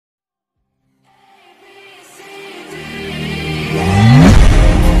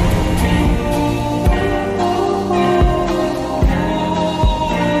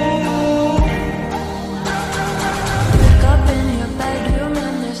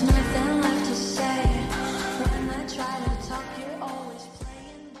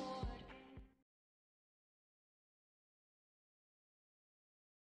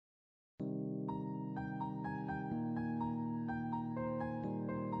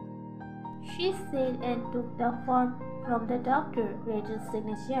She said and took the form from the doctor, read his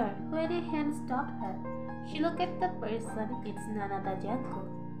signature. When a hand stopped her, she looked at the person. It's none other Janko.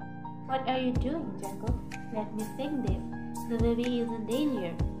 What are you doing, Janko? Let me sing this. The baby is in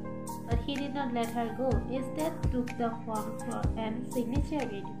danger. But he did not let her go. Instead, took the form and signature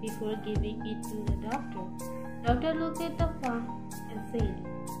it before giving it to the doctor. Doctor looked at the form and said,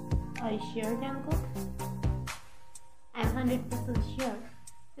 "Are you sure, Janko?" "I'm 100% sure.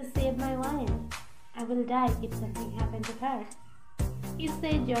 To save my wife. I will die if something happened to her," he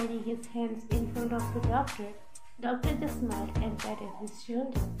said, joining his hands in front of the doctor. Doctor just smiled and patted his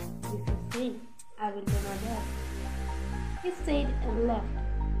shoulder before saying, "I will do my best," he said and left.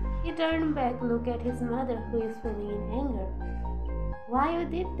 He turned back, looked at his mother, who is feeling in anger. "Why you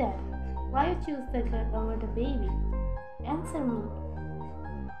did that? Why you choose the girl over the baby? Answer me."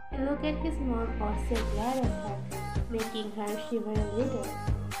 He looked at his mom, also glad at her, making her shiver a little,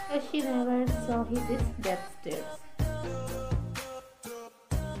 but she never saw his death stares.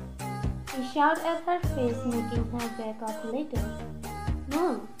 He shouted at her face, making her back off a little. "No,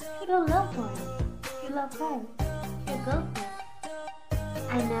 you don't love her. You love her, your girlfriend."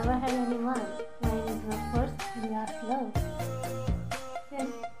 "I never had anyone. Mine is my first and last love." "Then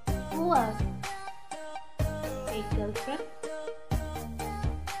who was?" "Fake girlfriend."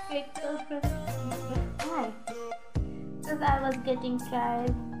 "Fake girlfriend? But why?" "Because I was getting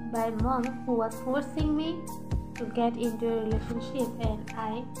tried by mom, who was forcing me to get into a relationship, and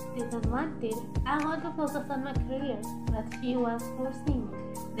I didn't want it. I want to focus on my career, but she was forcing me.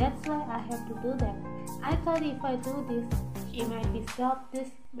 That's why I have to do that. I thought if I do this, she might be stopped this,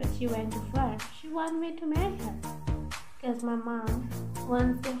 but she went too far. She wanted me to marry her. Because my mom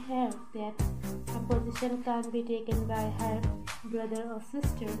wants to hear that her position can't be taken by her brother or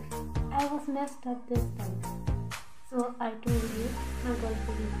sister. I was messed up this time. So I told you, my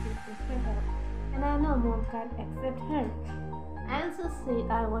girlfriend is good for her. And I know mom can't accept her. I also said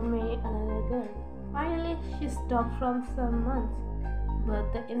I won't marry another girl." Finally, she stopped from some months,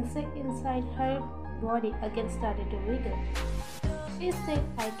 but the insect inside her body again started to wiggle. She said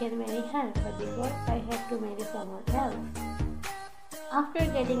I can marry her, but before I have to marry someone else. After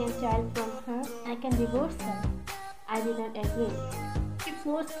getting a child from her, I can divorce her. I did not agree. She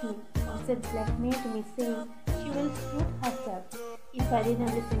forced me, or said blackmailed me, saying she will shoot herself if I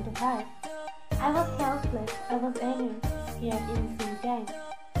didn't listen to her. I was helpless. I was angry, scared in the same time.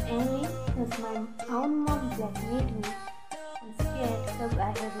 Angry because my own mom blackmailed me, and scared because I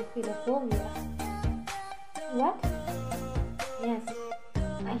have a 𝑝ℎ𝑖𝑙𝑒𝑝𝑦. What? Yes,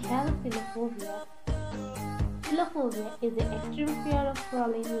 I have a 𝑝ℎِ𝑙𝑒𝑝𝑦. 𝑝ℎِ𝑖𝑙𝑒𝑝𝑦 is the extreme fear of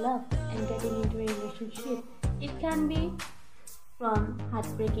falling in love and getting into a relationship. It can be from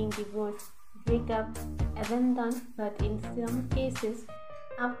heartbreaking divorce, breakup, abandon, but in some cases,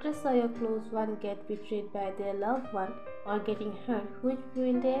 after so a close one get betrayed by their loved one or getting hurt, which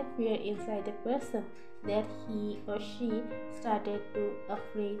build a fear inside a person that he or she started to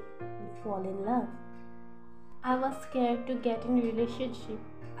afraid and fall in love. I was scared to get in a relationship.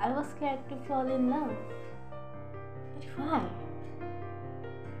 I was scared to fall in love. But why?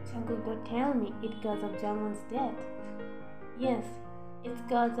 Janko, don't tell me it's because of Jamun's death. Yes, it's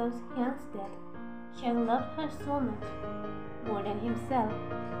because of Hyun's death. Hyun loved her so much, more than himself.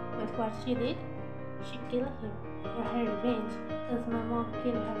 But what she did? She killed him for her revenge, because my mom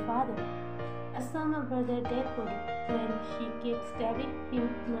killed her father. I saw my brother dead body when she kept stabbing him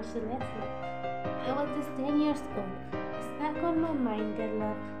mercilessly. I was just 10 years old. It's back on my mind that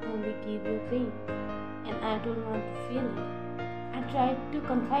love only gives you pain, and I don't want to feel it. I tried to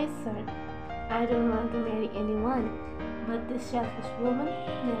confess her. I don't want to marry anyone, but this selfish woman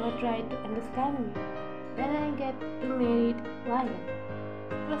never tried to understand me. Then I get to marry Ryan.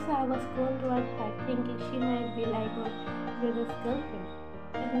 First I was cold toward her, thinking she might be like my brother's girlfriend.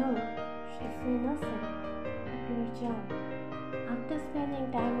 But no, she's so innocent, a pure child. After spending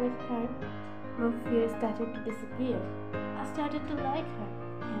time with her, my fear started to disappear. I started to like her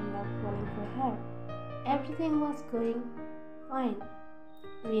and love falling for her. Everything was going fine.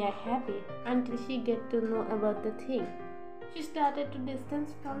 We are happy until she get to know about the thing. She started to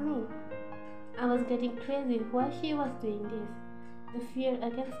distance from me. I was getting crazy why she was doing this. The fear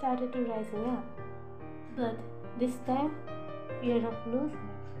again started to rising up. But this time, fear of losing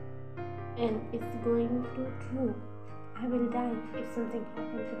her. And it's going to true. I will die if something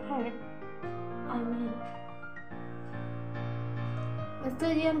happens to her. I will. Mr.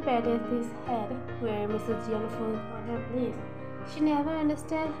 Jeon patted his head where Mrs. Jeon was on her place. She never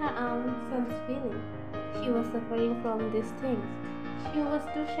understood her own son's feeling. She was suffering from these things. She was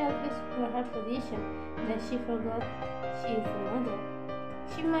too selfish for her position that she forgot she is a mother.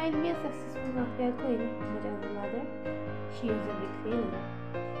 She She might be a successful mafia queen, but as a mother, she is a big failure.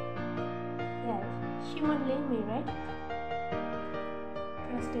 Dad, she won't leave me, right?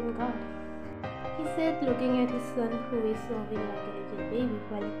 Trust in God, he said, looking at his son, who is sobbing like a little baby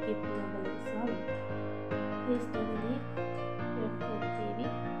while he kept mumbling sorry. Please don't leave your food, baby.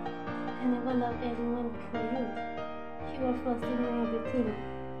 I never loved anyone before you. You are first in my everything.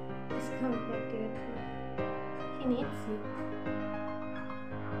 Just come back to your food. He needs you.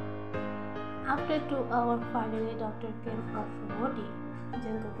 After 2 hours, finally doctor came out from OT.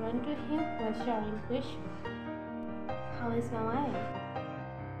 Junko ran to him while shouting questions. How is 𝑚𝑦?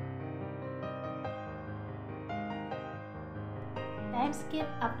 Time skip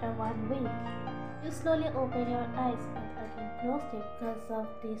after 1 week. You slowly open your eyes but again closed it because of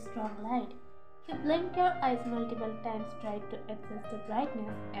the strong light. You blinked your eyes multiple times, tried to adjust the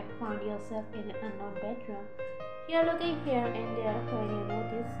brightness, and found yourself in an unknown bedroom. You are looking here and there when you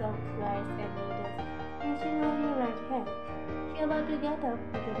notice some wires and needles pinching on your right hand. You are about to get up,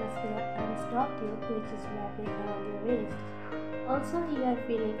 but the muscular arm stopped you, which is wrapping around your waist. Also, you are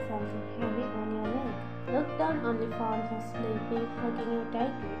feeling something heavy on your leg. Looked down, only found him sleeping, hugging you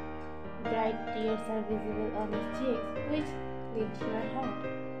tightly. Bright tears are visible on his cheeks, which clinched your heart.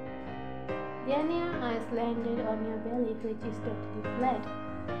 Then your eyes landed on your belly, which is totally flat,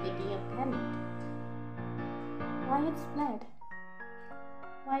 making you panicked. Why it's flat?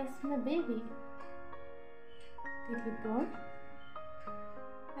 Why is my baby? Did he born?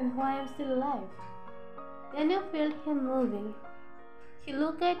 And why I'm still alive? Then you felt him moving. He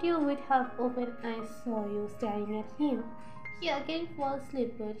looked at you with half-open eyes, saw you staring at him. He again fell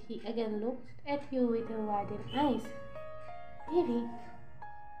asleep, but he again looked at you with widened eyes. Baby,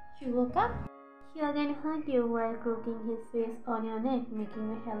 you woke up? He again hugged you while crooking his face on your neck, making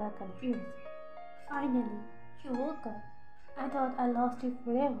you hella confused. Finally, you woke up. I thought I lost you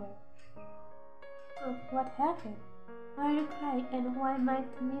forever. So what happened? Why are you crying and why my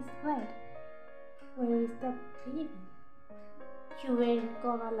tummy is flat? Where is the baby? You were in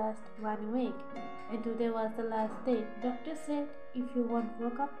coma last 1 week, and today was the last day. Doctor said if you won't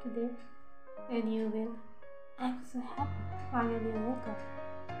wake up today, then you will. I'm so happy. Finally woke up.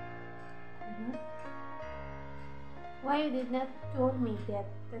 Why you did not told me that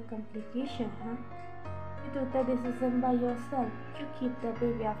the complication, huh? You took the decision by yourself. You keep the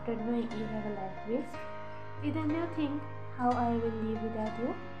baby after knowing you have a life risk. Didn't you think how I will live without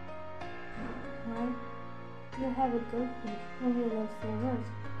you? Why? You have a girlfriend whom you love so much,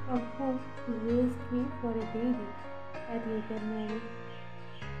 from whom you raised me for a baby that you can marry.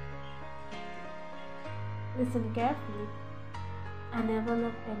 Listen carefully. I never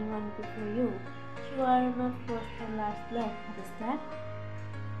loved anyone before you. You are my first and last love, understand?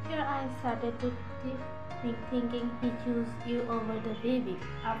 Your eyes started to thinking he chose you over the baby,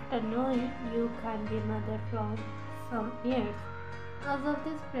 after knowing you can't be mother from some years. Because of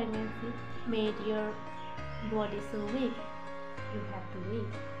this pregnancy made your body so weak. You have to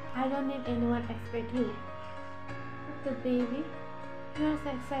wait. I don't need anyone expect you. But the baby, you are so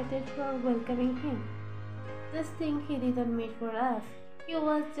excited for welcoming him. This thing he didn't make for us. He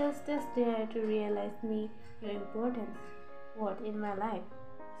was just as there to realize me, your importance, what in my life.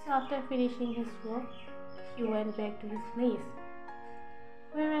 So after finishing his work, he went back to his place.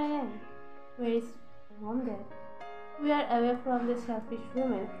 Where I am? Where is mom then? We are away from this selfish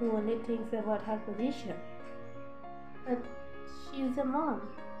woman who only thinks about her position. But she is a mom.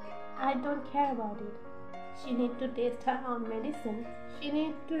 I don't care about it. She needs to taste her own medicine. She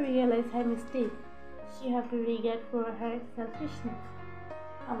needs to realize her mistake. She has to regret for her selfishness.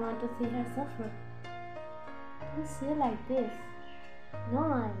 I want to see her suffer. Don't say like this. No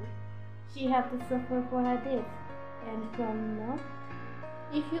one. She has to suffer for her death. And from now,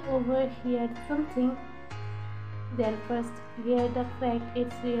 if you overhear something, then first hear the fact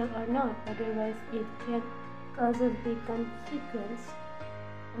it's real or not. Otherwise, it can cause a big consequence.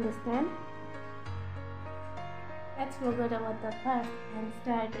 Understand? Let's forget about the past and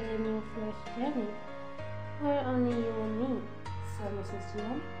start a new fresh journey, where only you and me. So, Mrs.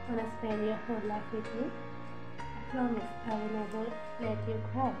 Jian, wanna spend your whole life with me? I promise I will never let you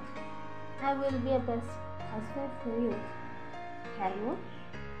cry. I will be a best husband for you. Can you?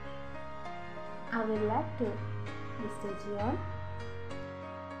 I would like to, Mr. Jian.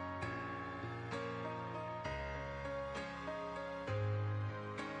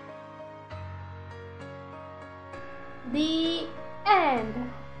 The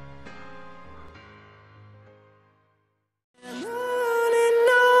end.